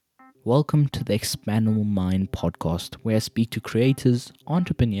Welcome to the Expandable Mind podcast, where I speak to creators,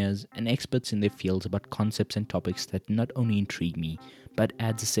 entrepreneurs, and experts in their fields about concepts and topics that not only intrigue me, but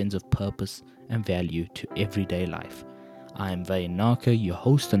adds a sense of purpose and value to everyday life. I am Vayan Narka, your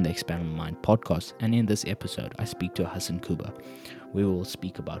host on the Expandable Mind podcast, and in this episode, I speak to Hasan Kubba. We will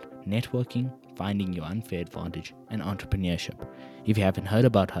speak about networking, finding your unfair advantage, and entrepreneurship. If you haven't heard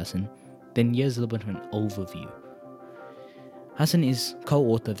about Hasan, then here's a little bit of an overview. Hasan is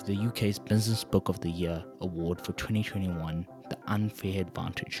co-author of the UK's Business Book of the Year award for 2021, The Unfair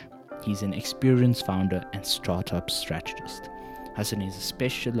Advantage. He's an experienced founder and startup strategist. Hasan is a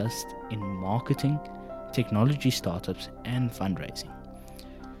specialist in marketing, technology startups, and fundraising.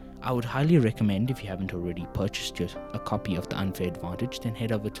 I would highly recommend, if you haven't already purchased a copy of The Unfair Advantage, then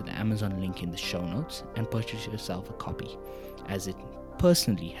head over to the Amazon link in the show notes and purchase yourself a copy, as it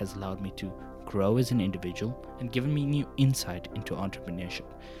personally has allowed me to grow as an individual and given me new insight into entrepreneurship.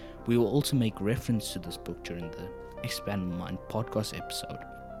 We will also make reference to this book during the Expand My Mind podcast episode.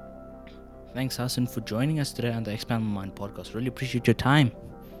 Thanks, Hasan, for joining us today on the Expand My Mind podcast. Really appreciate your time.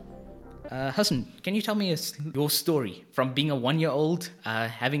 Hasan, can you tell me your story from being a 1-year-old,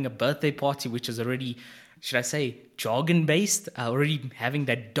 having a birthday party, which is already, should I say, jargon-based, already having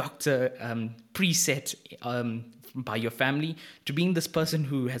that doctor preset by your family, to being this person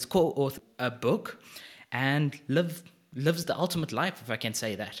who has co-authored a book and lives the ultimate life, if I can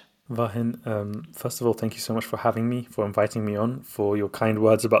say that. Vahin, first of all, thank you so much for having me, for inviting me on, for your kind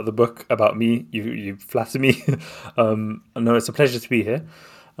words about the book, about me. You flatter me. No, it's a pleasure to be here.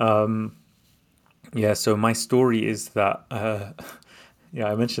 So my story is that, I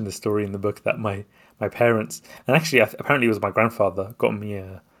mentioned the story in the book that my parents, and actually apparently it was my grandfather, got me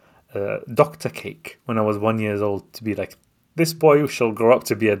a doctor cake when I was 1 year old to be like, this boy shall grow up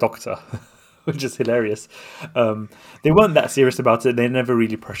to be a doctor, which is hilarious. They weren't that serious about it. They never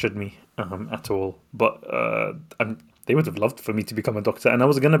really pressured me at all. But they would have loved for me to become a doctor, and I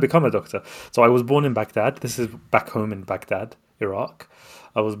was going to become a doctor. So I was born in Baghdad. This is back home in Baghdad, Iraq.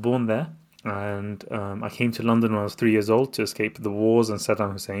 I was born there, and I came to London when I was 3 years old to escape the wars and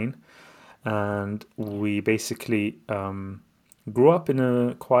Saddam Hussein. And we basically grew up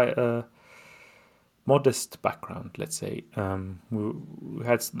in quite a modest background, let's say. We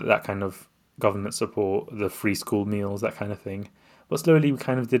had that kind of government support, the free school meals, that kind of thing. But slowly we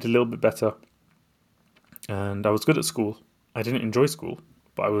kind of did a little bit better. And I was good at school. I didn't enjoy school,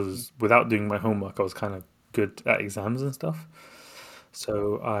 but without doing my homework, I was kind of good at exams and stuff.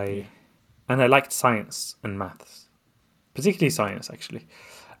 So I liked science and maths, particularly science, actually.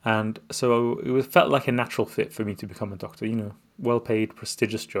 And so it felt like a natural fit for me to become a doctor, well-paid,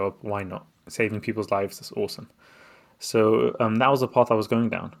 prestigious job. Why not? Saving people's lives is awesome. So that was the path I was going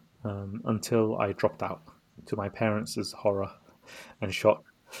down until I dropped out, to my parents' horror and shock.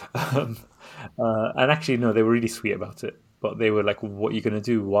 And actually, no, they were really sweet about it. But they were like, what are you going to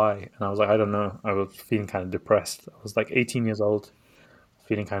do? Why? And I was like, I don't know. I was feeling kind of depressed. I was like 18 years old,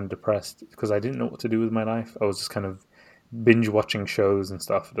 feeling kind of depressed because I didn't know what to do with my life. I was just kind of binge watching shows and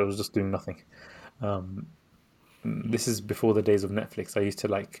stuff. I was just doing nothing. This is before the days of Netflix. I used to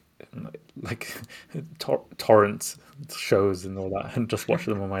like torrent shows and all that, and just watch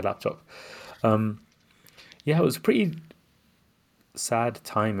them on my laptop. It was a pretty sad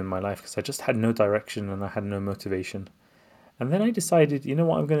time in my life because I just had no direction and I had no motivation. And then I decided, you know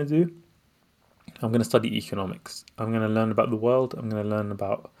what I'm going to do? I'm going to study economics. I'm going to learn about the world. I'm going to learn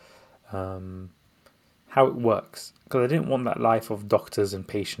about how it works, because I didn't want that life of doctors and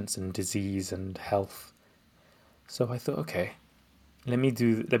patients and disease and health. So I thought, okay, let me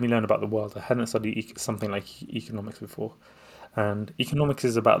learn about the world. I hadn't studied something like economics before, and economics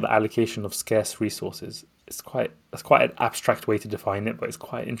is about the allocation of scarce resources. That's quite an abstract way to define it, but it's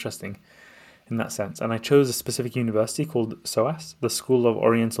quite interesting in that sense. And I chose a specific university called SOAS, the School of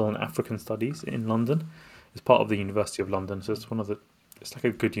Oriental and African Studies in London. It's part of the University of London, so it's like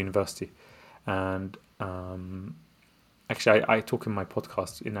a good university. And actually, I talk in my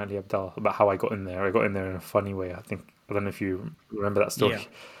podcast in Ali Abdal about how I got in there. I got in there in a funny way. I don't know if you remember that story.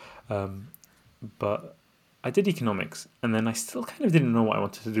 Yeah. But I did economics, and then I still kind of didn't know what I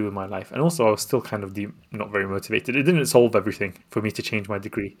wanted to do with my life. And also, I was still kind of not very motivated. It didn't solve everything for me to change my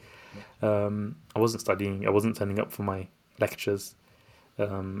degree. I wasn't studying. I wasn't turning up for my lectures.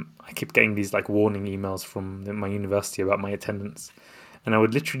 I kept getting these like warning emails from my university about my attendance. And I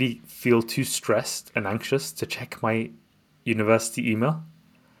would literally feel too stressed and anxious to check my university email,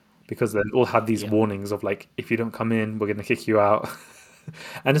 because they all had these warnings of like, if you don't come in, we're going to kick you out.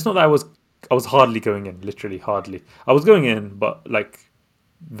 And it's not that I was hardly going in, literally hardly. I was going in, but like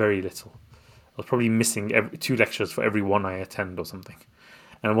very little. I was probably missing 2 lectures for every one I attend or something.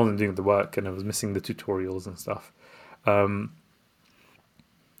 and I wasn't doing the work, and I was missing the tutorials and stuff. Um,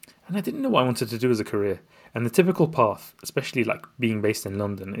 and I didn't know what I wanted to do as a career. And the typical path, especially like being based in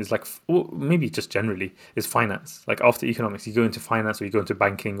London, is like, or maybe just generally, is finance. Like after economics, you go into finance, or you go into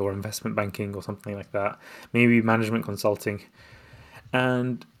banking or investment banking or something like that. Maybe management consulting.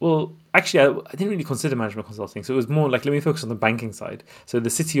 And well, actually, I didn't really consider management consulting. So it was more like, let me focus on the banking side. So the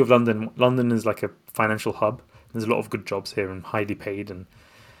city of London, London is like a financial hub. There's a lot of good jobs here and highly paid. And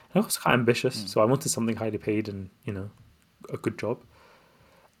I was quite ambitious. Mm. So I wanted something highly paid and, a good job.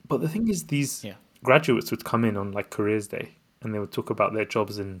 But the thing is, these Yeah. graduates would come in on like careers day and they would talk about their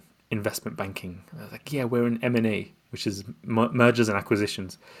jobs in investment banking. And I was like, yeah, we're in M&A, which is mergers and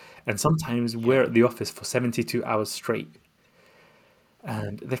acquisitions. And sometimes we're Yeah. at the office for 72 hours straight.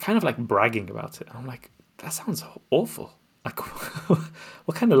 And they're kind of like bragging about it. I'm like, that sounds awful. Like,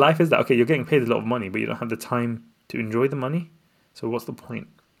 what kind of life is that? Okay, you're getting paid a lot of money, but you don't have the time to enjoy the money. So what's the point?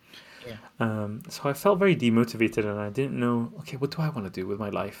 Yeah. So I felt very demotivated, and I didn't know, okay, what do I want to do with my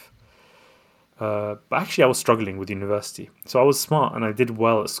life? But actually, I was struggling with university. So I was smart and I did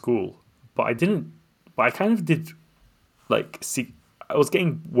well at school, but I didn't. But I kind of did like see. I was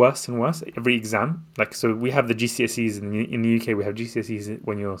getting worse and worse every exam. Like, so we have the GCSEs in the UK. We have GCSEs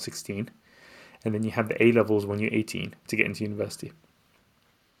when you're 16, and then you have the A levels when you're 18 to get into university.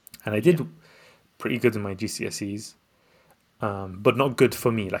 And I Yeah. did pretty good in my GCSEs, but not good for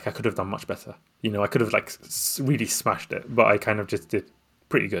me. Like, I could have done much better. I could have like really smashed it, but I kind of just did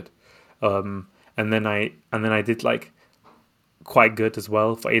pretty good. And then I did like quite good as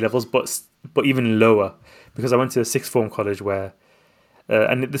well for A levels, but even lower because I went to a sixth form college where,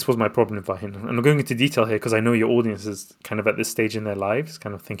 and this was my problem, Vahin. And I'm going into detail here because I know your audience is kind of at this stage in their lives,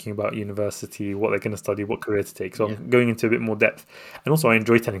 kind of thinking about university, what they're going to study, what career to take. So Yeah. I'm going into a bit more depth. And also, I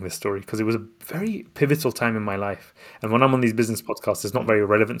enjoy telling this story because it was a very pivotal time in my life. And when I'm on these business podcasts, it's not Mm. very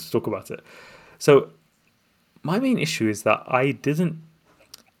relevant to talk about it. So my main issue is that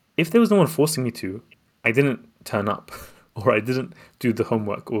if there was no one forcing me to, I didn't turn up or I didn't do the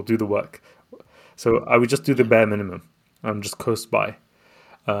homework or do the work. So I would just do the Yeah. bare minimum and just coast by.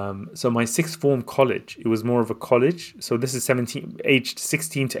 So my sixth form college, it was more of a college. So this is 17, aged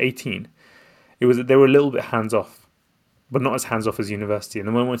 16 to 18. They were a little bit hands off, but not as hands off as university. And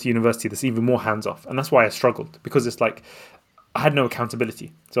then when I went to university, there's even more hands off. And that's why I struggled because it's like I had no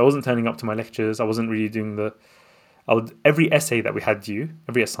accountability. So I wasn't turning up to my lectures. I wasn't really doing every essay that we had due,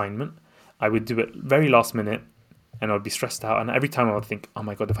 every assignment, I would do it very last minute and I would be stressed out. And every time I would think, oh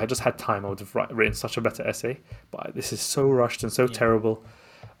my God, if I just had time, I would have written such a better essay. But this is so rushed and so Yeah. terrible.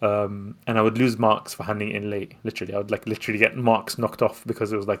 And I would lose marks for handing it in late. Literally, I would like literally get marks knocked off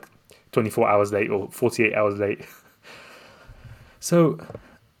because it was like 24 hours late or 48 hours late. So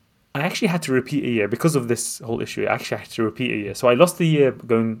I actually had to repeat a year because of this whole issue. I actually had to repeat a year. So I lost the year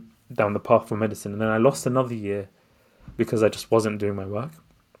going down the path for medicine, and then I lost another year because I just wasn't doing my work.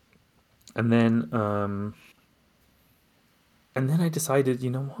 And then I decided, you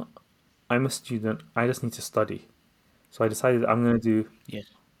know what? I'm a student. I just need to study. So I decided I'm going to do, Yes.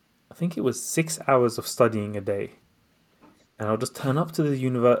 I think it was 6 hours of studying a day. And I'll just turn up to the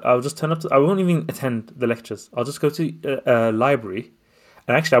university. I won't even attend the lectures. I'll just go to a library.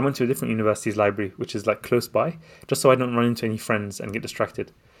 And actually, I went to a different university's library, which is like close by, just so I don't run into any friends and get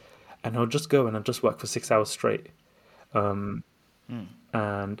distracted. And I'll just go and I'll just work for 6 hours straight. Um, Mm.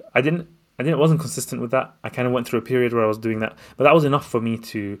 and I wasn't consistent with that. I kind of went through a period where I was doing that, but that was enough for me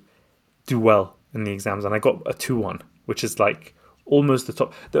to do well in the exams. And I got a 2-1, which is like almost the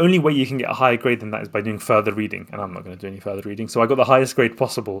top. The only way you can get a higher grade than that is by doing further reading. And I'm not going to do any further reading. So I got the highest grade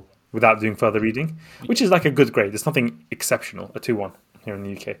possible without doing further reading, which is like a good grade. It's nothing exceptional, a 2-1 here in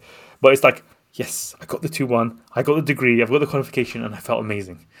the UK. But it's like, yes, I got the 2-1. I got the degree. I've got the qualification and I felt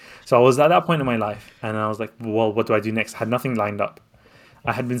amazing. So I was at that point in my life and I was like, well, what do I do next? I had nothing lined up.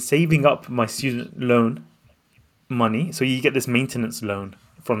 I had been saving up my student loan money. So you get this maintenance loan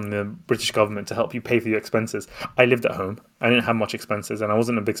from the British government to help you pay for your expenses. I lived at home. I didn't have much expenses and I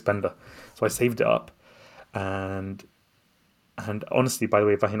wasn't a big spender. So I saved it up. And honestly, by the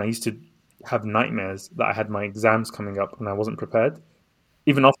way, Vahin, I used to have nightmares that I had my exams coming up and I wasn't prepared,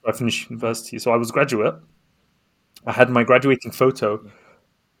 even after I finished Mm. university. So I was graduate. I had my graduating photo Yeah.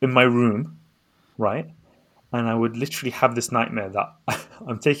 in my room, right? And I would literally have this nightmare that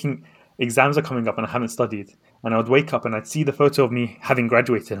I'm taking exams are coming up and I haven't studied. And I would wake up and I'd see the photo of me having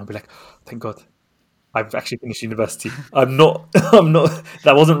graduated and I'd be like, oh, thank God, I've actually finished university. I'm not, I'm not,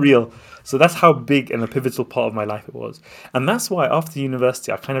 that wasn't real. So that's how big and a pivotal part of my life it was. And that's why after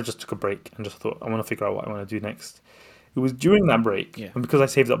university, I kind of just took a break and just thought, I want to figure out what I want to do next. It was during that break, Yeah. and because I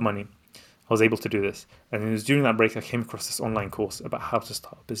saved up money, I was able to do this. And it was during that break I came across this online course about how to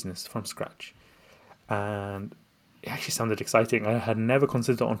start a business from scratch. And it actually sounded exciting. I had never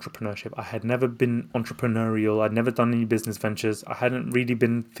considered entrepreneurship. I had never been entrepreneurial. I'd never done any business ventures. I hadn't really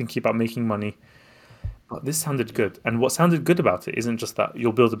been thinking about making money. But this sounded Yeah. good. And what sounded good about it isn't just that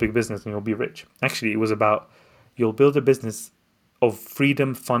you'll build a big business and you'll be rich. Actually, it was about you'll build a business of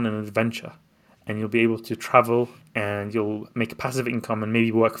freedom, fun, and adventure. And you'll be able to travel and you'll make a passive income and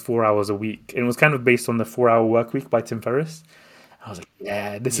maybe work 4 hours a week. And it was kind of based on the 4 hour work week by Tim Ferriss. I was like,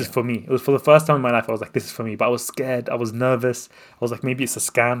 yeah, this is Yeah. for me. It was for the first time in my life. I was like, this is for me. But I was scared. I was nervous. I was like, maybe it's a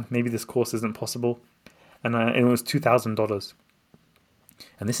scam. Maybe this course isn't possible. And it was $2,000.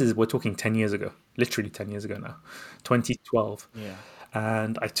 And we're talking 10 years ago, literally 10 years ago now, 2012. Yeah.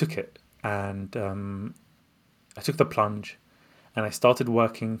 And I took it and I took the plunge and I started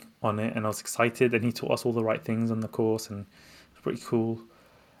working on it and I was excited. And he taught us all the right things on the course and it was pretty cool.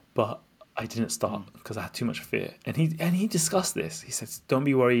 But I didn't start because I had too much fear. And he discussed this. He said, "Don't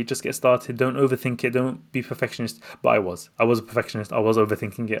be worried. Just get started. Don't overthink it. Don't be perfectionist." But I was a perfectionist. I was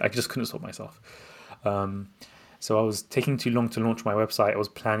overthinking it. I just couldn't stop myself. Um, so I was taking too long to launch my website. I was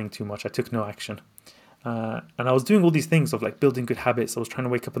planning too much. I took no action. And I was doing all these things of like building good habits. I was trying to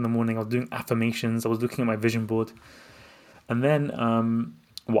wake up in the morning. I was doing affirmations. I was looking at my vision board. And then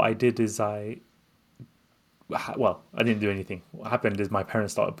what I did is I didn't do anything. What happened is my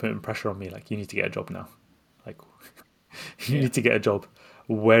parents started putting pressure on me, like, you need to get a job now. Like, you Yeah. need to get a job.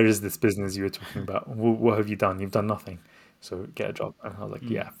 Where is this business you were talking about? What have you done? You've done nothing. So get a job. And I was like,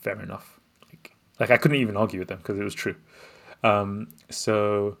 Mm. yeah, fair enough. Like I couldn't even argue with them because it was true.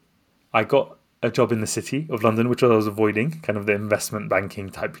 So I got a job in the city of London, which I was avoiding, kind of the investment banking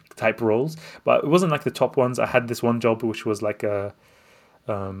type roles. But it wasn't like the top ones. I had this one job which was like an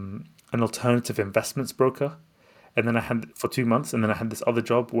alternative investments broker, and then I had for 2 months, and then I had this other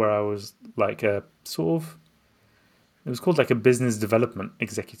job where I was like a sort of it was called like a business development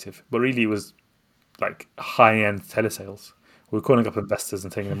executive, but really it was like high end telesales. We were calling up investors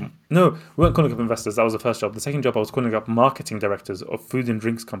and telling them, no, we weren't calling up investors. That was the first job. The second job, I was calling up marketing directors of food and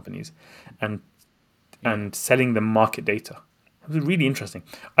drinks companies and Yeah. selling them market data. It was really interesting.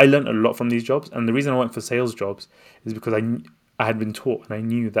 I learned a lot from these jobs. And the reason I went for sales jobs is because I had been taught and I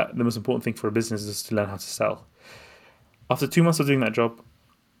knew that the most important thing for a business is to learn how to sell. After 2 months of doing that job,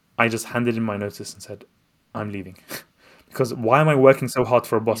 I just handed in my notice and said, I'm leaving. Because why am I working so hard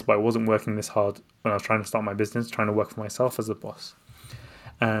for a boss, Yeah. but I wasn't working this hard when I was trying to start my business, trying to work for myself as a boss?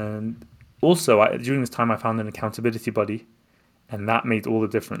 And also, during this time, I found an accountability buddy, and that made all the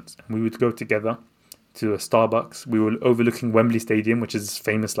difference. And we would go together to a Starbucks. We were overlooking Wembley Stadium, which is this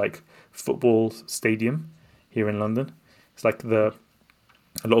famous like football stadium here in London. It's like a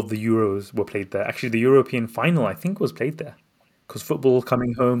lot of the Euros were played there. Actually, the European final I think was played there because football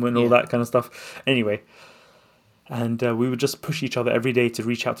coming home and all Yeah. that kind of stuff. Anyway, and we would just push each other every day to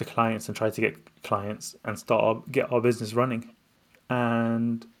reach out to clients and try to get clients and get our business running.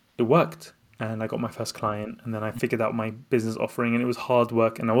 And it worked. And I got my first client, and then I figured out my business offering, and it was hard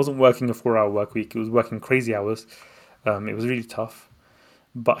work. And I wasn't working a 4 hour work week; it was working crazy hours. It was really tough,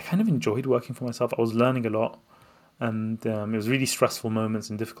 but I kind of enjoyed working for myself. I was learning a lot, and it was really stressful moments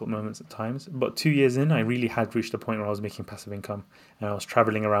and difficult moments at times. But 2 years in, I really had reached a point where I was making passive income, and I was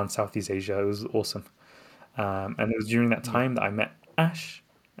traveling around Southeast Asia. It was awesome. And it was during that Yeah. time that I met Ash.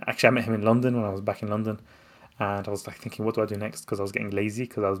 Actually, I met him in London when I was back in London, and I was like thinking, what do I do next? Because I was getting lazy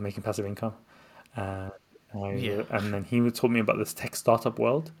because I was making passive income. Uh, Yeah. and then he told me about this tech startup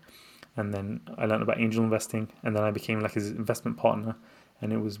world, and then I learned about angel investing, and then I became like his investment partner.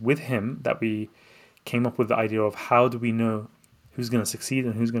 And it was with him that we came up with the idea of how do we know who's going to succeed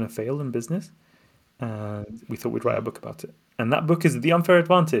and who's going to fail in business. And we thought we'd write a Mm. book about it. And that book is The Unfair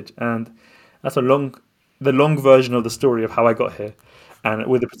Advantage, and that's the long version of the story of how I got here, and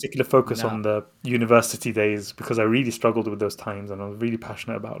with a particular focus Now. on the university days because I really struggled with those times, and I was really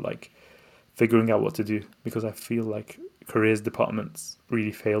passionate about like figuring out what to do because I feel like careers departments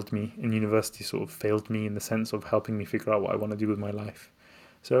really failed me, and university sort of failed me in the sense of helping me figure out what I want to do with my life.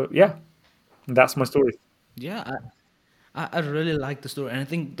 So yeah, that's my story. Yeah. I really like the story, and I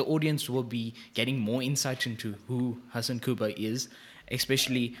think the audience will be getting more insight into who Hassan Kuba is,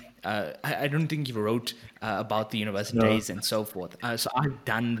 especially. I don't think you wrote about the university No. days and so forth. So I've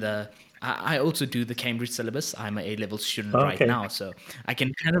done I also do the Cambridge syllabus. I'm an A-level student right Okay. now, so I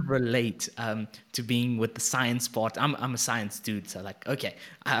can kind of relate to being with the science part. I'm a science dude, so like, okay,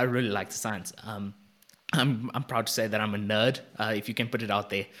 I really like the science. I'm proud to say that I'm a nerd. If you can put it out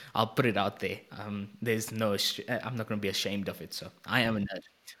there, I'll put it out there. I'm not going to be ashamed of it. So I am a nerd.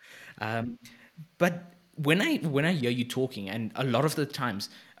 Um, but when I hear you talking, and a lot of the times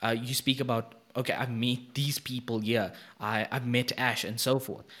you speak about, okay, I've met these people here, I've met Ash and so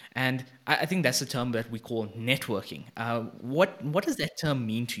forth, and I think that's the term that we call networking. What does that term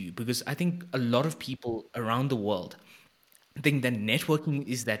mean to you? Because I think a lot of people around the world think that networking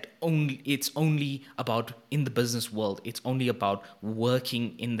is that only it's only about in the business world, it's only about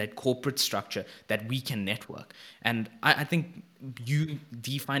working in that corporate structure that we can network. And I think you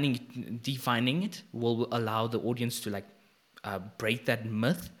defining it will allow the audience to like break that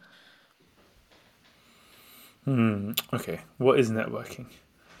myth. Okay, what is networking?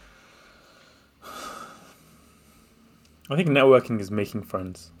 I think networking is making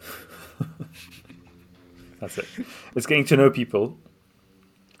friends. That's it. It's getting to know people.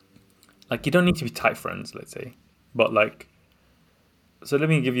 Like, you don't need to be tight friends, let's say, but like, so let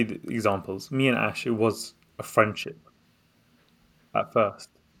me give you the examples. Me and Ash, it was a friendship at first.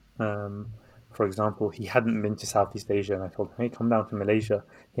 Um, for example, he hadn't been to Southeast Asia, and I told him, "Hey, come down to Malaysia."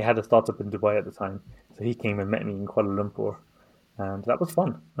 He had a startup in Dubai at the time, so he came and met me in Kuala Lumpur, and that was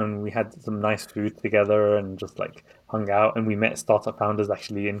fun. And we had some nice food together, and just like hung out. And we met startup founders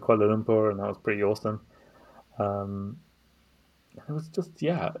actually in Kuala Lumpur, and that was pretty awesome. Um, it was just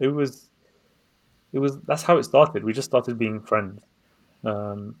yeah, it was that's how it started. We just started being friends.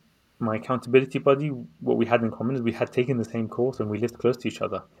 Um, my accountability buddy, what we had in common is we had taken the same course and we lived close to each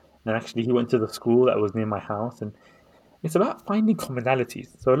other. And actually, he went to the school that was near my house. And it's about finding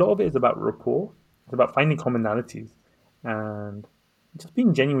commonalities. So a lot of it is about rapport. It's about finding commonalities and just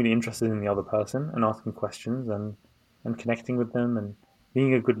being genuinely interested in the other person and asking questions and connecting with them and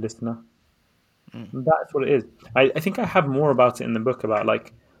being a good listener. And that's what it is. I think I have more about it in the book about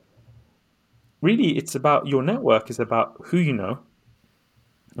like really it's about your network is about who you know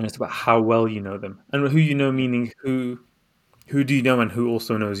and it's about how well you know them, and who you know meaning who do you know and who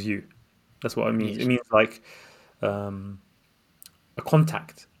also knows you. That's what it means. It Yes. means like um, a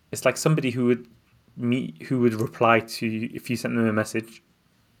contact. It's like somebody who would reply to you if you sent them a message.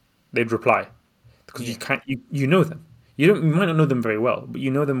 They'd reply because you Yeah. can't you know them. You might not know them very well, but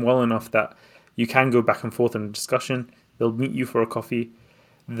you know them well enough that you can go back and forth in a discussion. They'll meet you for a coffee.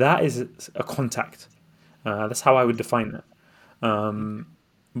 That is a contact. That's how I would define that.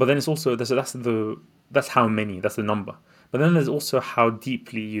 But then it's also that's how many, that's the number. But then there's also how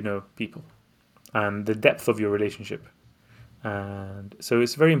deeply you know people and the depth of your relationship. And so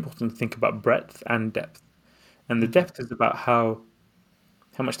it's very important to think about breadth and depth. And the depth is about how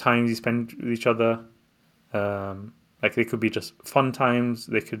much time you spend with each other. Like they could be just fun times,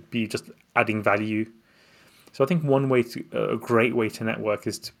 they could be just adding value. So I think a great way to network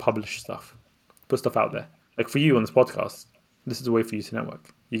is to publish stuff, put stuff out there. Like for you on this podcast, this is a way for you to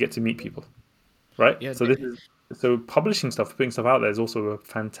network. You get to meet people, right? Yeah. So publishing stuff, putting stuff out there is also a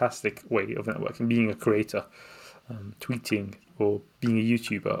fantastic way of networking. Being a creator, tweeting, or being a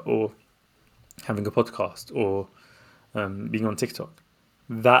YouTuber, or having a podcast, or being on TikTok.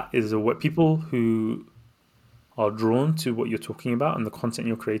 That is what people who are drawn to what you're talking about and the content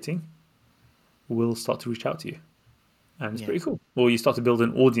you're creating will start to reach out to you. And it's Yeah. pretty cool. Or you start to build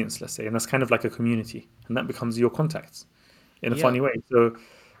an audience, let's say, and that's kind of like a community, and that becomes your contacts in a Yeah. funny way. So,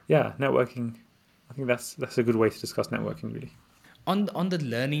 yeah, networking. I think that's a good way to discuss networking, really. On the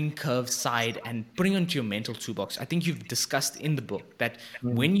learning curve side and putting onto your mental toolbox, I think you've discussed in the book that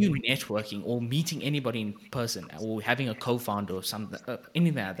Mm. when you're networking or meeting anybody in person or having a co-founder or something,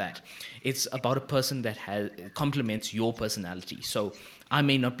 anything like that, it's about a person that has complements your personality. So I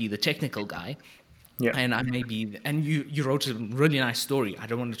may not be the technical guy, Yeah, and I may be, and you wrote a really nice story. I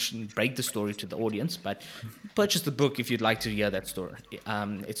don't want to break the story to the audience, but purchase the book if you'd like to hear that story.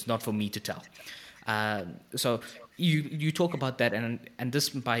 It's not for me to tell. So you talk about that, and this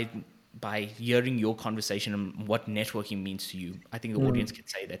by hearing your conversation and what networking means to you, I think the mm. audience can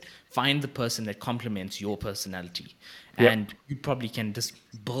say that find the person that complements your personality, Yeah, and you probably can just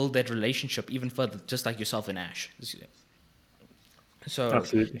build that relationship even further, just like yourself and Ash. So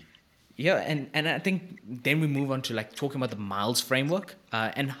absolutely. yeah, and I think then we move on to like talking about the Miles framework.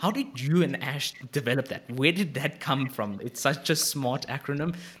 And how did you and Ash develop that? Where did that come from? It's such a smart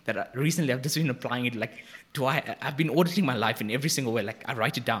acronym that recently I've just been applying it. Like, I've been auditing my life in every single way. Like, I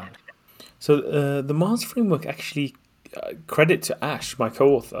write it down. So the Mars framework actually credit to Ash, my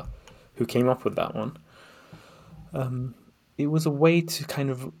co-author, who came up with that one. It was a way to kind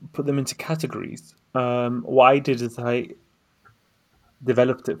of put them into categories. What I did is I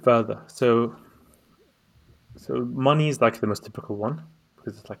developed it further. So money is like the most typical one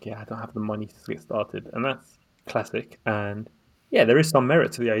because it's like, yeah, I don't have the money to get started, and that's classic. And yeah, there is some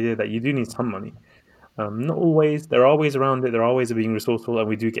merit to the idea that you do need some money. Not always. There are ways around it. There are ways of being resourceful, and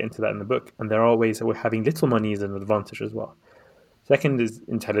we do get into that in the book. And there are ways that we're having little money is an advantage as well. Second is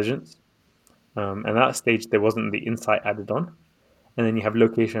intelligence. And at that stage, there wasn't the insight added on. And then you have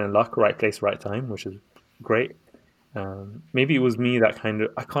location and luck, right place, right time, which is great. Maybe it was me that kind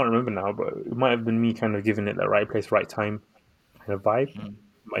of, I can't remember now, but it might have been me kind of giving it the right place, right time kind of vibe.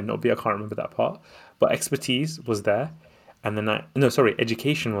 Might not be, I can't remember that part. But expertise was there. And then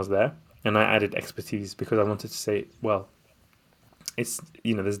education was there. And I added expertise because I wanted to say, well, it's,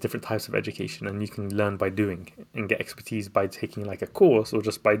 there's different types of education, and you can learn by doing and get expertise by taking like a course, or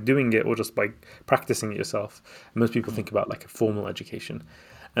just by doing it, or just by practicing it yourself. Most people think about like a formal education.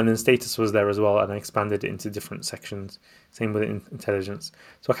 And then status was there as well, and I expanded it into different sections. Same with intelligence.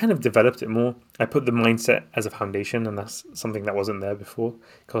 So I kind of developed it more. I put the mindset as a foundation, and that's something that wasn't there before.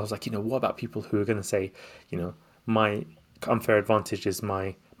 Because I was like, what about people who are going to say, my unfair advantage is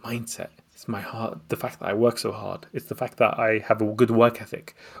my mindset. It's my heart, the fact that I work so hard. It's the fact that I have a good work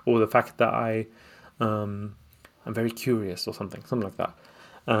ethic, or the fact that I'm very curious, or something like that.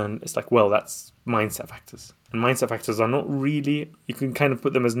 And it's like, well, that's mindset factors. And mindset factors are not really, you can kind of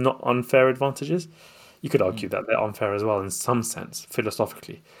put them as not unfair advantages. You could argue that they're unfair as well in some sense,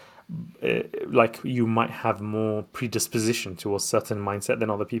 philosophically. Like you might have more predisposition towards certain mindset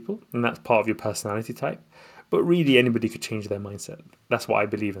than other people, and that's part of your personality type. But really, anybody could change their mindset. That's what I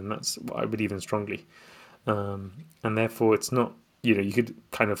believe in. That's what I believe in strongly. And therefore, it's not, you could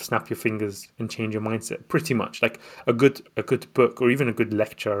kind of snap your fingers and change your mindset pretty much. Like a good book, or even a good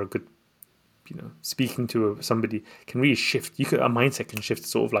lecture, a good, speaking to somebody can really shift. A mindset can shift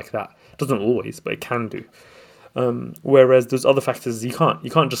sort of like that. It doesn't always, but it can do. Whereas there's other factors you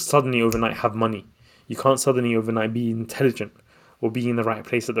can't just suddenly overnight have money. You can't suddenly overnight be intelligent, or be in the right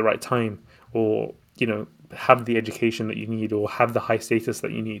place at the right time, or have the education that you need, or have the high status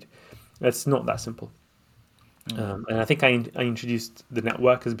that you need. It's not that simple. And I think I introduced the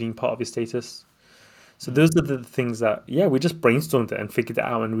network as being part of your status. So those are the things that, we just brainstormed it and figured it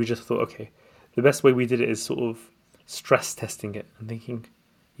out, and we just thought, okay, the best way we did it is sort of stress testing it and thinking,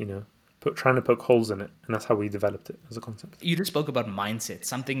 trying to poke holes in it, and that's how we developed it as a concept. You just spoke about mindset,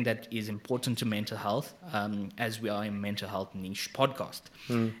 something that is important to mental health, as we are a mental health niche podcast.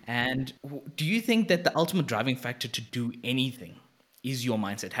 And do you think that the ultimate driving factor to do anything is your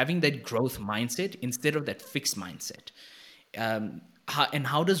mindset, having that growth mindset instead of that fixed mindset?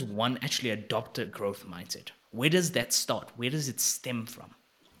 How does one actually adopt a growth mindset? Where does that start? Where does it stem from?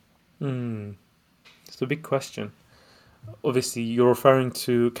 It's a big question. Obviously, you're referring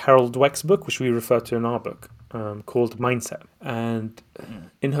to Carol Dweck's book, which we refer to in our book, called Mindset. And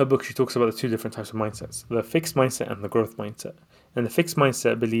in her book, she talks about the two different types of mindsets, the fixed mindset and the growth mindset. And the fixed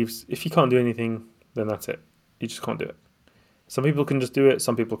mindset believes if you can't do anything, then that's it. You just can't do it. Some people can just do it,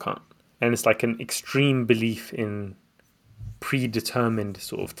 some people can't. And it's like an extreme belief in predetermined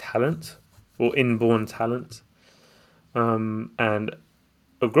sort of talent, or inborn talent. And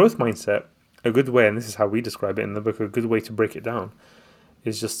a growth mindset, a good way, and this is how we describe it in the book, a good way to break it down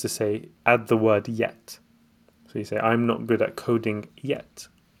is just to say, add the word yet. So you say, I'm not good at coding yet.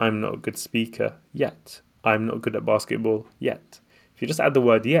 I'm not a good speaker yet. I'm not good at basketball yet. If you just add the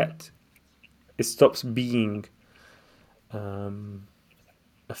word yet, it stops being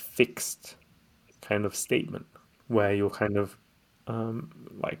a fixed kind of statement where you're kind of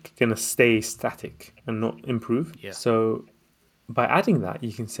like going to stay static and not improve. Yeah. So by adding that,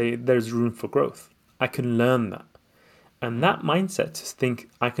 you can say there's room for growth. I can learn that. And that mindset to think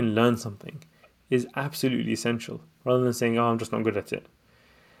I can learn something is absolutely essential, rather than saying, I'm just not good at it.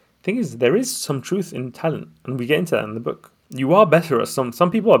 Thing is, there is some truth in talent, and we get into that in the book. You are better at some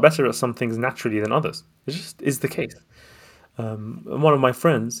people are better at some things naturally than others. It just is the case. One of my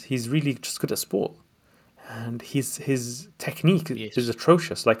friends, he's really just good at sport, and his technique is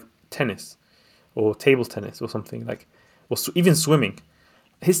atrocious, like tennis or table tennis or something, like, or even swimming.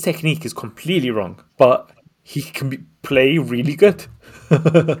 His technique is completely wrong, but he can play really good.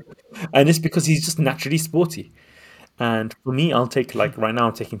 And it's because he's just naturally sporty. And for me, I'll take, like right now,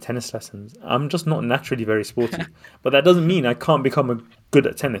 I'm taking tennis lessons. I'm just not naturally very sporty, but that doesn't mean I can't become good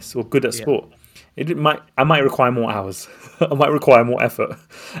at tennis or good at sport. I might require more hours. I might require more effort,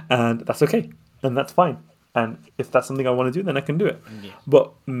 and that's okay, and that's fine. And if that's something I want to do, then I can do it. Yeah.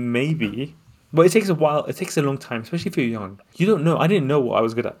 But it takes a while. It takes a long time, especially if you're young. You don't know. I didn't know what I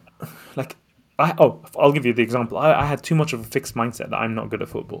was good at. Like, I'll give you the example. I had too much of a fixed mindset that I'm not good at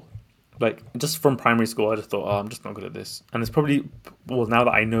football. Like, just from primary school, I just thought, I'm just not good at this. And it's probably, now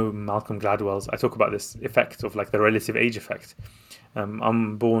that I know Malcolm Gladwell's, I talk about this effect of like the relative age effect.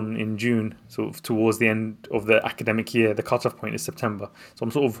 I'm born in June, sort of towards the end of the academic year. The cutoff point is September, so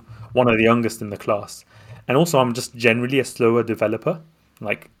I'm sort of one of the youngest in the class, and also I'm just generally a slower developer.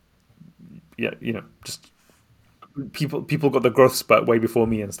 Like, yeah, just people got the growth spurt way before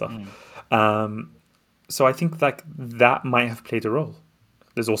me and stuff. Um, so I think like that might have played a role.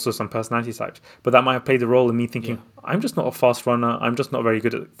 There's also some personality types, but that might have played a role in me Yeah. thinking I'm just not a fast runner. I'm just not very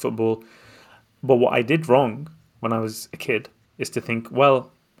good at football. But what I did wrong when I was a kid is to think,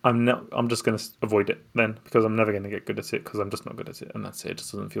 well, I'm just going to avoid it then because I'm never going to get good at it because I'm just not good at it, and that's it. It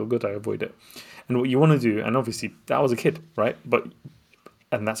just doesn't feel good. I avoid it. And what you want to do, and obviously that was a kid, right?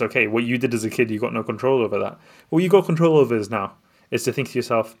 And that's okay. What you did as a kid, you got no control over that. What you got control over is now is to think to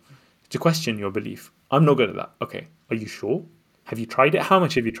yourself, to question your belief. I'm not good at that. Okay, are you sure? Have you tried it? How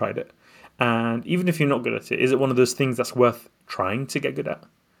much have you tried it? And even if you're not good at it, is it one of those things that's worth trying to get good at?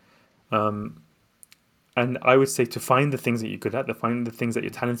 And I would say to find the things that you're good at, to find the things that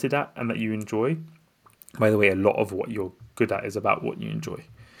you're talented at and that you enjoy. By the way, a lot of what you're good at is about what you enjoy.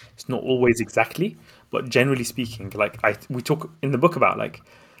 It's not always exactly, but generally speaking, like we talk in the book about like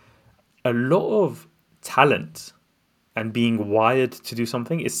a lot of talent and being wired to do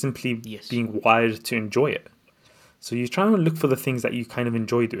something is simply Yes. being wired to enjoy it. So you try and look for the things that you kind of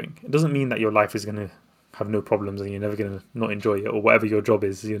enjoy doing. It doesn't mean that your life is going to have no problems and you're never going to not enjoy it, or whatever your job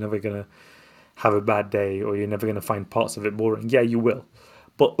is, you're never going to have a bad day, or you're never going to find parts of it boring. Yeah, you will.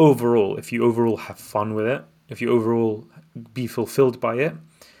 But overall, if you overall have fun with it, if you overall be fulfilled by it,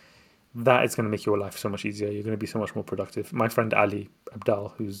 that is going to make your life so much easier. You're going to be so much more productive. My friend Ali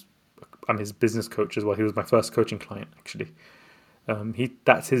Abdal, I'm his business coach as well. He was my first coaching client, actually.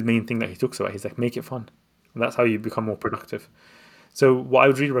 That's his main thing that he talks about. He's like, make it fun. And that's how you become more productive. So what I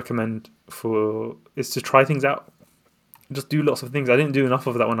would really recommend is to try things out. Just do lots of things. I didn't do enough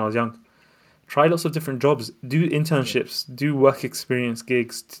of that when I was young. Try lots of different jobs. Do internships. Do work experience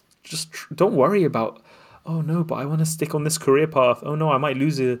gigs. Just don't worry about, oh no, but I want to stick on this career path. Oh no, I might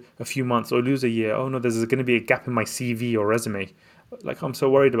lose a few months or lose a year. Oh no, there's going to be a gap in my CV or resume. Like, I'm so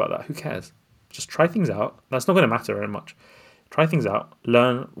worried about that. Who cares? Just try things out. That's not going to matter very much. Try things out.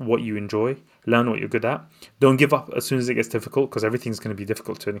 Learn what you enjoy. Learn what you're good at. Don't give up as soon as it gets difficult, because everything's going to be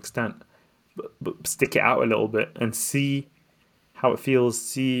difficult to an extent. But stick it out a little bit and see how it feels.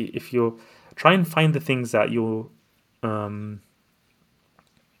 See if you're... Try and find the things that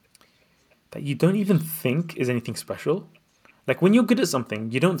that you don't even think is anything special. Like when you're good at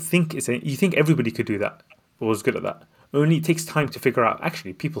something, you don't think you think everybody could do that or was good at that. Only it takes time to figure out,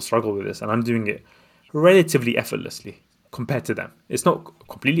 actually, people struggle with this and I'm doing it relatively effortlessly compared to them. It's not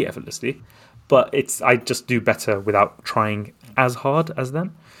completely effortlessly, but I just do better without trying as hard as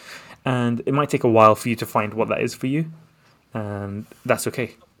them. And it might take a while for you to find what that is for you. And that's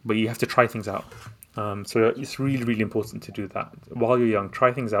okay. But you have to try things out. So it's really, really important to do that while you're young.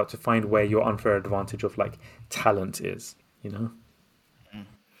 Try things out to find where your unfair advantage of like talent is. You know.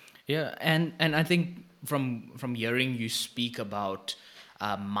 Yeah, and I think from hearing you speak about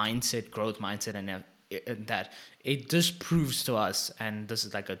mindset, growth mindset, and that it just proves to us, and this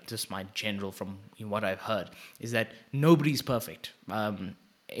is like just my general from what I've heard, is that nobody's perfect.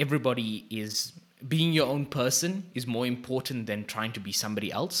 Everybody is being your own person is more important than trying to be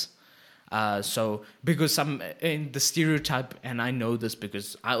somebody else. So because some in the stereotype, and I know this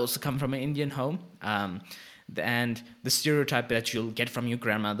because I also come from an Indian home. And the stereotype that you'll get from your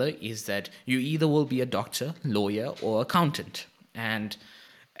grandmother is that you either will be a doctor, lawyer, or accountant. And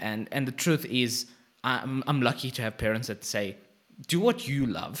the truth is, I'm lucky to have parents that say, do what you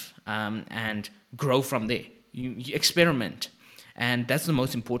love, and grow from there. You experiment. And that's the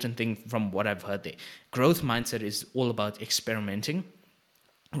most important thing from what I've heard there. Growth mindset is all about experimenting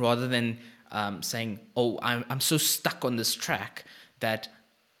rather than saying, oh, I'm so stuck on this track that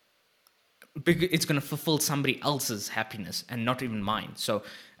it's going to fulfill somebody else's happiness and not even mine. So,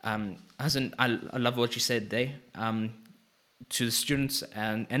 Hasan, I love what you said there. To the students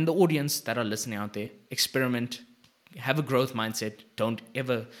and the audience that are listening out there, experiment, have a growth mindset. Don't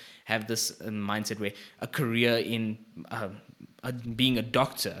ever have this mindset where a career in being a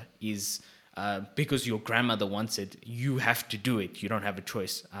doctor is because your grandmother wants it, you have to do it. You don't have a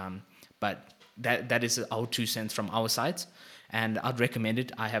choice. But that is our 2 cents from our sides. And I'd recommend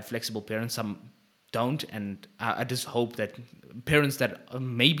it. I have flexible parents, some don't. And I just hope that parents that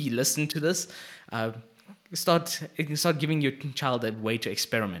maybe listen to this start giving your child a way to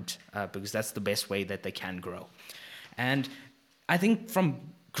experiment, because that's the best way that they can grow. And I think from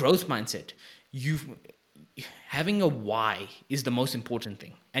growth mindset, having a why is the most important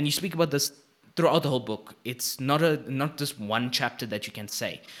thing. And you speak about this throughout the whole book. It's not just one chapter that you can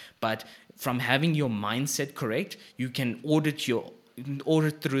say, but from having your mindset correct, you can audit your order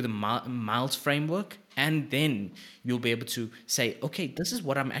through the miles framework, and then you'll be able to say, okay, this is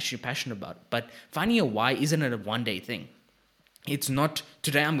what I'm actually passionate about. But finding a why isn't a one day thing. It's not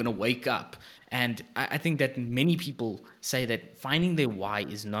today I'm going to wake up. And I think that many people say that finding their why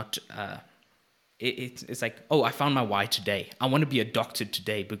is not it's like, oh, I found my why today. I want to be a doctor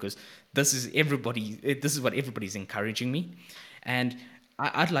today because this is what everybody's encouraging me. And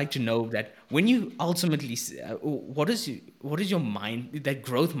I'd like to know that when you ultimately what is your mind, that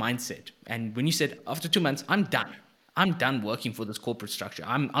growth mindset? And when you said after 2 months I'm done working for this corporate structure,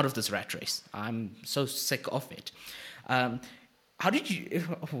 I'm out of this rat race, I'm so sick of it. um, how did you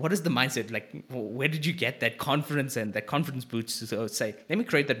what is the mindset like? Where did you get that confidence and that confidence boost to say, let me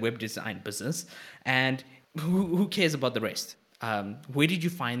create that web design business, and who cares about the rest? Where did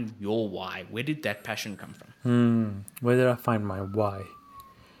you find your why? Where did that passion come from? Where did I find my why?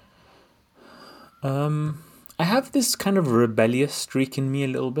 I have this kind of rebellious streak in me a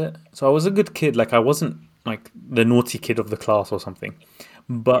little bit. So I was a good kid. Like I wasn't like the naughty kid of the class or something,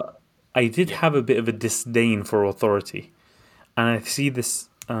 but I did Yeah. have a bit of a disdain for authority, and I see this.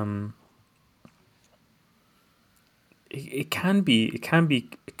 It can be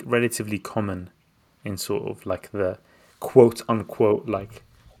relatively common in sort of like the quote unquote like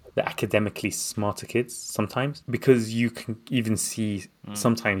the academically smarter kids sometimes, because you can even see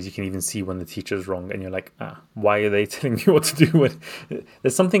sometimes you can even see when the teacher's wrong and you're like, why are they telling me what to do when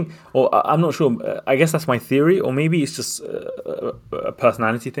there's something, or I'm not sure, I guess that's my theory, or maybe it's just a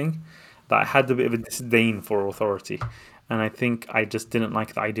personality thing, that I had a bit of a disdain for authority. And I think I just didn't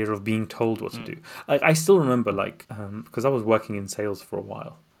like the idea of being told what to do. Like I still remember, like, because I was working in sales for a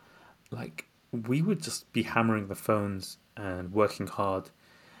while, like we would just be hammering the phones and working hard,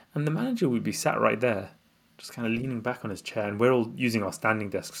 and the manager would be sat right there, just kind of leaning back on his chair, and we're all using our standing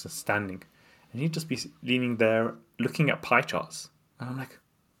desks and standing, and he'd just be leaning there looking at pie charts, and I'm like,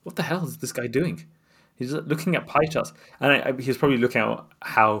 what the hell is this guy doing? He's looking at pie charts, and he was probably looking at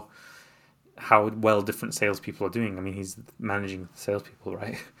how well different salespeople are doing. I mean, he's managing salespeople,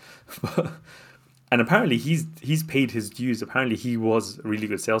 right? But, and apparently he's paid his dues. Apparently he was a really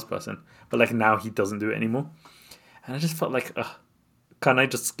good salesperson, but like now he doesn't do it anymore. And I just felt like, can I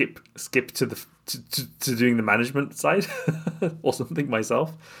just skip to to doing the management side or something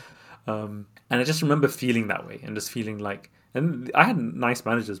myself? And I just remember feeling that way and just feeling like, and I had nice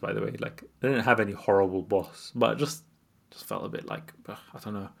managers, by the way. Like I didn't have any horrible boss, but I just felt a bit like, I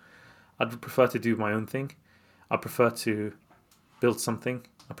don't know. I'd prefer to do my own thing. I prefer to build something.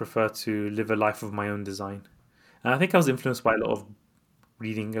 I prefer to live a life of my own design. And I think I was influenced by a lot of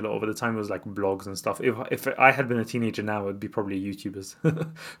reading. A lot of the time it was like blogs and stuff. If I had been a teenager now, it'd be probably YouTubers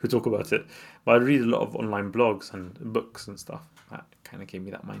who talk about it. But I read a lot of online blogs and books and stuff. That kind of gave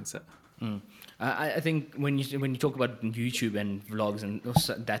me that mindset. I think when you talk about YouTube and vlogs and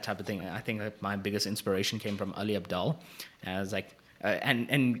that type of thing, I think that my biggest inspiration came from Ali Abdal. And I was like,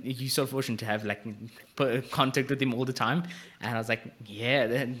 and he's so fortunate to have like contact with him all the time. And I was like, yeah,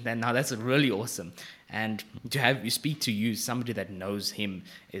 then now that's really awesome. And to have you speak to you, somebody that knows him,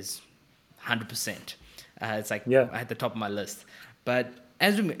 is 100%. It's like Yeah. at the top of my list. But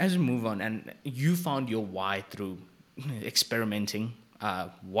as we move on, and you found your why through experimenting,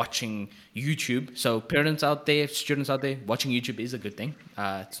 watching YouTube. So parents out there, students out there, watching YouTube is a good thing.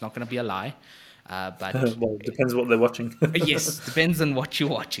 It's not going to be a lie. But Well, it depends what they're watching. yes, depends on what you're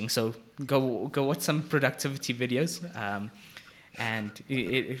watching. So go watch some productivity videos, and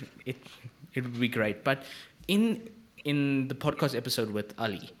it would be great. But in the podcast episode with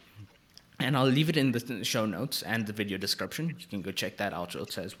Ali, and I'll leave it in the show notes and the video description. You can go check that out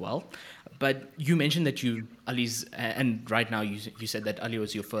also as well. But you mentioned that Ali's, and right now you said that Ali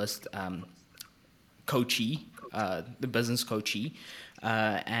was your first coachee, the business coachee,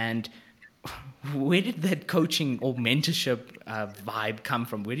 and where did that coaching or mentorship vibe come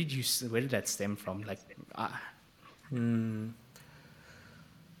from? Where did that stem from? Like, I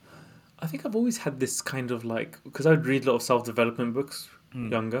think I've always had this kind of like, because I'd read a lot of self-development books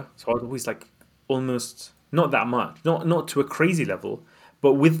younger, so I'd always like almost not that much, not to a crazy level,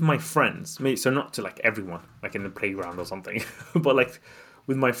 but with my friends, so not to like everyone, like in the playground or something, but like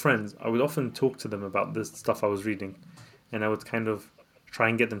with my friends, I would often talk to them about the stuff I was reading, and I would kind of try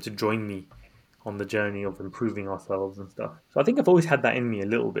and get them to join me on the journey of improving ourselves and stuff. So I think I've always had that in me a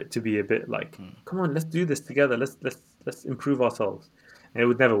little bit, to be a bit like, come on, let's do this together. Let's improve ourselves. And it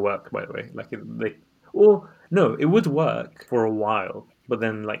would never work, by the way. Or no, it would work for a while, but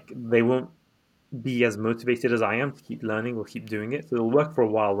then like they won't be as motivated as I am to keep learning or keep doing it. So it'll work for a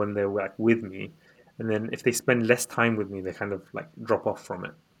while when they're like with me, and then if they spend less time with me, they kind of like drop off from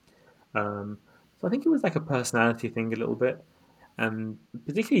it. So I think it was like a personality thing a little bit. and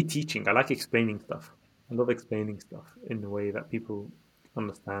particularly teaching. I like explaining stuff. I love explaining stuff in a way that people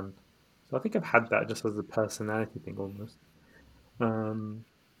understand. So I think I've had that just as a personality thing almost. Um,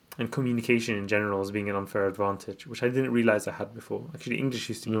 and communication in general as being an unfair advantage, which I didn't realize I had before. Actually, English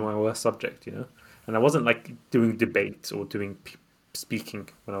used to be Mm. my worst subject, and I wasn't like doing debates or doing speaking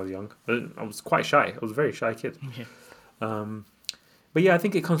when I was young. I was quite shy. I was a very shy kid. Yeah. Um, but yeah, I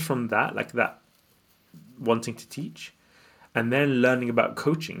think it comes from that, like that wanting to teach, and then learning about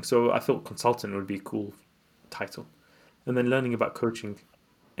coaching. So I thought consultant would be a cool title, and then learning about coaching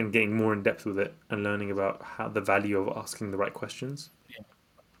and getting more in depth with it, and learning about how the value of asking the right questions.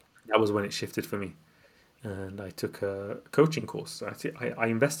 That was when it shifted for me, and I took a coaching course. So I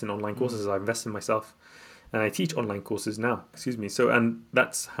invest in online Mm. courses. I invest in myself, and I teach online courses now. Excuse me. So, and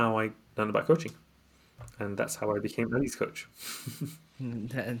that's how I learned about coaching, and that's how I became a leads coach.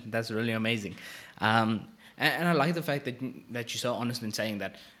 That's really amazing. And I like the fact that you're so honest in saying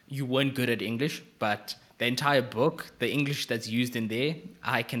that you weren't good at English, but the entire book, the English that's used in there,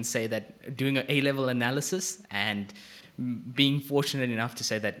 I can say that doing an A-level analysis and being fortunate enough to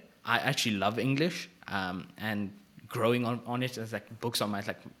say that I actually love English, and growing on it as like books on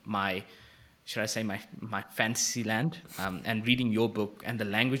my should I say my fantasy land, and reading your book and the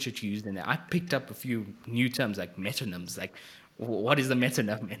language that you used in there, I picked up a few new terms like metonyms, like what is the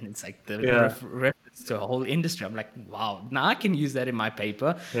metronome? And it's like the Yeah, reference to a whole industry. I'm like, wow, now I can use that in my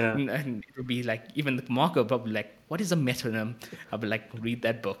paper, yeah, and it'll be like even the marker will probably like, what is a metronome? I'll be like, read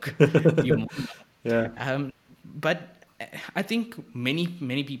that book. You, yeah. but I think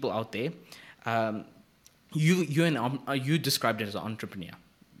many people out there, um, you described it as an entrepreneur.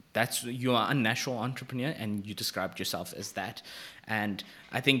 That's you are a natural entrepreneur, and you described yourself as that. And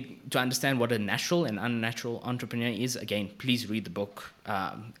I think to understand what a natural and unnatural entrepreneur is, again, please read the book.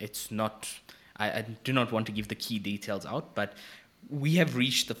 It's not. I do not want to give the key details out, but we have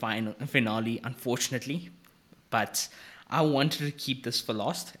reached the final finale, unfortunately. But I wanted to keep this for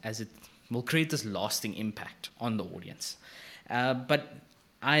last, as it will create this lasting impact on the audience. But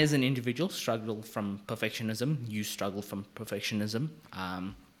I, as an individual, struggle from perfectionism. You struggle from perfectionism.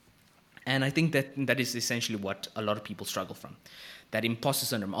 And I think that is essentially what a lot of people struggle from. That imposter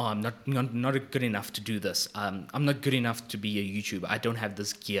syndrome. Oh, I'm not good enough to do this. I'm not good enough to be a YouTuber. I don't have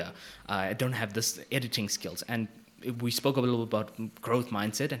this gear. I don't have this editing skills. And we spoke a little about growth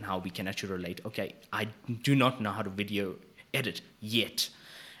mindset and how we can actually relate. Okay, I do not know how to video edit yet.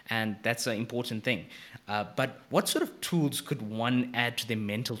 And that's an important thing. But what sort of tools could one add to their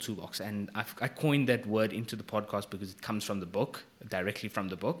mental toolbox? And I coined that word into the podcast because it comes from the book, directly from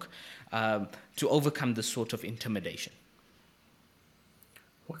the book, to overcome this sort of intimidation.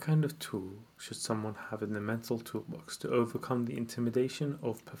 What kind of tool should someone have in their mental toolbox to overcome the intimidation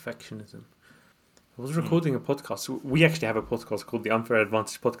of perfectionism? I was recording a podcast. We actually have a podcast called the Unfair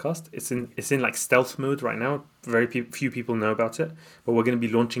Advantage Podcast. It's in like stealth mode right now. Very few people know about it, but we're going to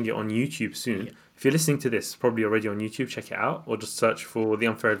be launching it on YouTube soon. Yeah. If you're listening to this, probably already on YouTube, check it out, or just search for the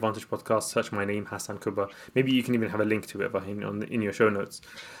Unfair Advantage Podcast. Search my name, Hasan Kubba. Maybe you can even have a link to it in your show notes.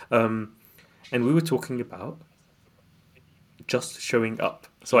 And we were talking about just showing up.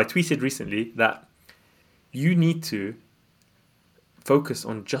 So I tweeted recently that you need to focus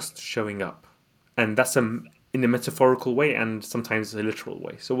on just showing up, and that's in a metaphorical way and sometimes a literal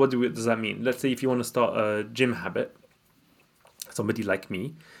way. So what does that mean? Let's say if you want to start a gym habit, somebody like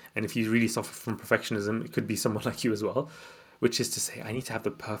me, and if you really suffer from perfectionism, it could be someone like you as well, which is to say, I need to have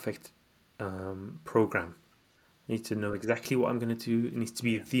the perfect program. I need to know exactly what I'm going to do. It needs to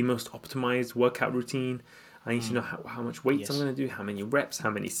be the most optimized workout routine. I need to know how much weights I'm Yes. going to do, how many reps, how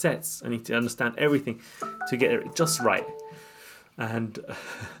many sets. I need to understand everything to get it just right. And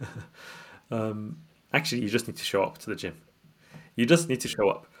actually, you just need to show up to the gym. You just need to show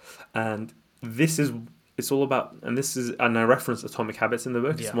up. And this is, it's all about, and I reference Atomic Habits in the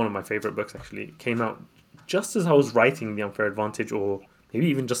book. It's Yeah. one of my favorite books, actually. It came out just as I was writing The Unfair Advantage, or maybe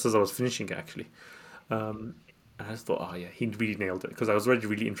even just as I was finishing it, actually. And I just thought, oh yeah, he really nailed it, because I was already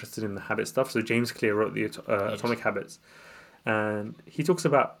really interested in the habit stuff. So James Clear wrote the Yes. Atomic Habits, and he talks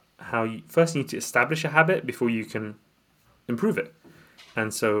about how you first need to establish a habit before you can improve it.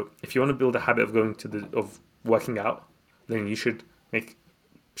 And so, if you want to build a habit of of working out, then you should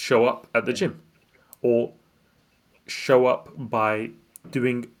show up at the Yeah. gym, or show up by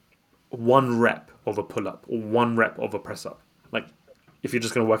doing one rep of a pull up or one rep of a press up. Like if you're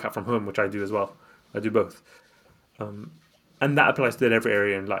just going to work out from home, which I do as well, I do both. And that applies to every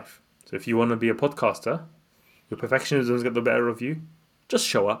area in life. So if you want to be a podcaster, your perfectionism's get the better of you, just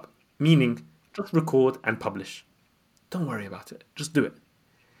show up, meaning just record and publish. Don't worry about it. Just do it.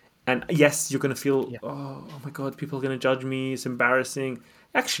 And yes, you're going to feel, Yeah. oh my God, people are going to judge me. It's embarrassing.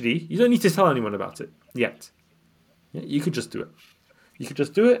 Actually, you don't need to tell anyone about it yet. Yeah, you could just do it. You could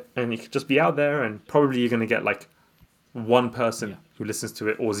just do it, and you could just be out there, and probably you're going to get like one Yeah. person who listens to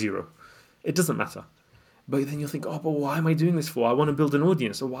it or zero. It doesn't matter. But then you'll think, oh, but why am I doing this for? I want to build an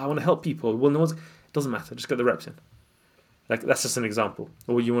audience, or why I want to help people. Well, no one's. It doesn't matter. Just get the reps in. Like that's just an example.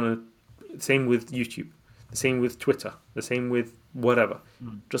 Or you want to. Same with YouTube. The same with Twitter. The same with whatever.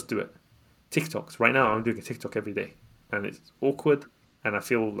 Mm. Just do it. TikToks. Right now, I'm doing a TikTok every day, and it's awkward, and I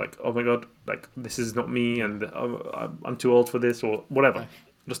feel like, oh my God, like this is not me, Yeah. and I'm too old for this, or whatever. Okay.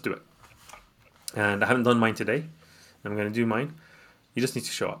 Just do it. And I haven't done mine today. I'm going to do mine. You just need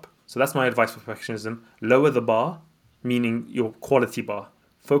to show up. So that's my advice for perfectionism. Lower the bar, meaning your quality bar.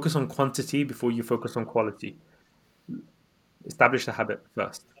 Focus on quantity before you focus on quality. Establish the habit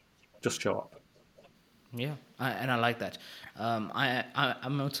first. Just show up. Yeah, and I like that.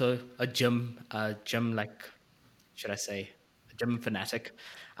 I'm also a gym like, should I say, a gym fanatic.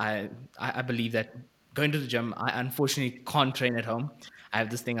 I I believe that going to the gym, I unfortunately can't train at home. I have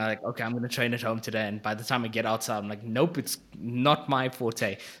this thing. I like, okay, I'm going to train at home today, and by the time I get outside, I'm like, nope, it's not my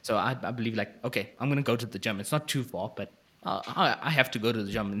forte. So I believe like, okay, I'm going to go to the gym. It's not too far, but I have to go to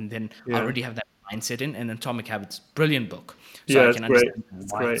the gym, and then I Yeah. already have that mindset in. And Atomic Habits, brilliant book, so I Yeah, it's can great. understand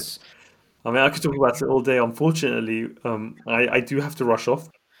It's why great. it's. I mean, I could talk about it all day. Unfortunately, I do have to rush off.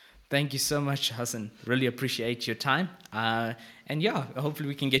 Thank you so much, Hassan. Really appreciate your time. And yeah, hopefully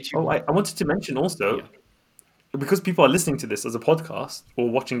we can get you. Oh, I wanted to mention also, Yeah, because people are listening to this as a podcast or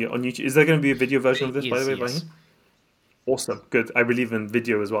watching it on YouTube, is there going to be a video version there of this, by the is, way, yes. Ibrahim? Awesome. Good. I believe in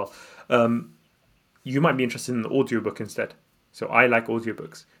video as well. You might be interested in the audiobook instead. So I like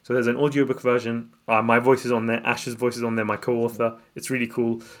audiobooks. So there's an audiobook version. My voice is on there. Ash's voice is on there. My co-author. It's really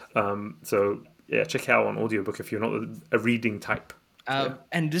cool. So yeah, check it out on audiobook if you're not a reading type. Yeah.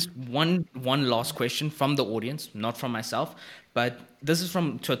 And just one last question from the audience, not from myself, but this is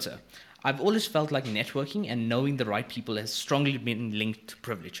from Twitter. I've always felt like networking and knowing the right people has strongly been linked to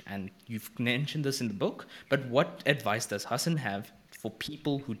privilege, and you've mentioned this in the book. But what advice does Hassan have for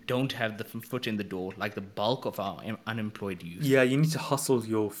people who don't have the foot in the door, like the bulk of our unemployed youth? Yeah, you need to hustle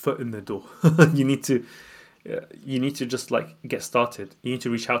your foot in the door. you need to you need to just like get started. You need to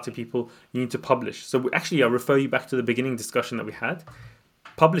reach out to people. You need to publish. So actually, I'll refer you back to the beginning discussion that we had.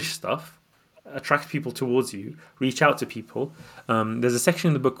 Publish stuff, attract people towards you, reach out to people. There's a section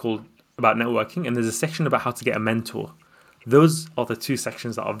in the book called about networking, and there's a section about how to get a mentor. Those are the two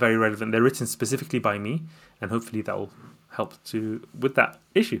sections that are very relevant. They're written specifically by me, and hopefully that will help to with that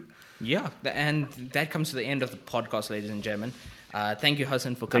issue. Yeah, and that comes to the end of the podcast, ladies and gentlemen. Thank you,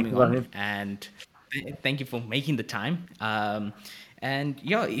 Hassan, for Thank coming you, on, Rahim. and thank you for making the time. And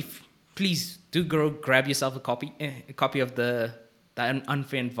yeah, if please do go grab yourself a copy of the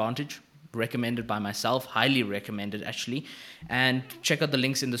Unfair Advantage, recommended by myself, highly recommended actually, and check out the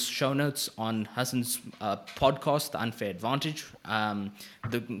links in the show notes on Hassan's podcast, The Unfair Advantage.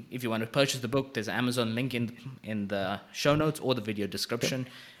 If you want to purchase the book, there's an Amazon link in the show notes or the video description,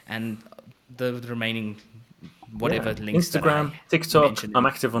 and the remaining whatever Yeah, links that Instagram, I TikTok. mentioned. I'm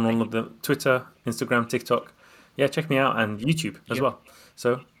active on all Thank of you. them. Twitter, Instagram, TikTok. Yeah, check me out and YouTube as Yep. well.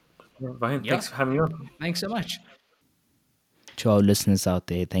 So, yeah, Ryan, Yeah. thanks for having me on. Thanks so much. To our listeners out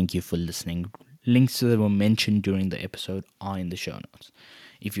there, thank you for listening. Links that were mentioned during the episode are in the show notes.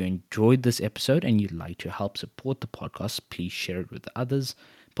 If you enjoyed this episode and you'd like to help support the podcast, please share it with others,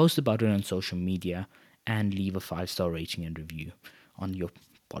 post about it on social media, and leave a 5-star rating and review on your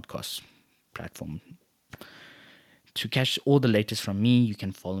podcast platform. To catch all the latest from me, you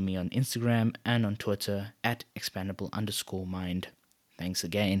can follow me on Instagram and on Twitter at expandable_mind. Thanks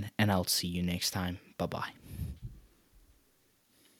again, and I'll see you next time. Bye bye.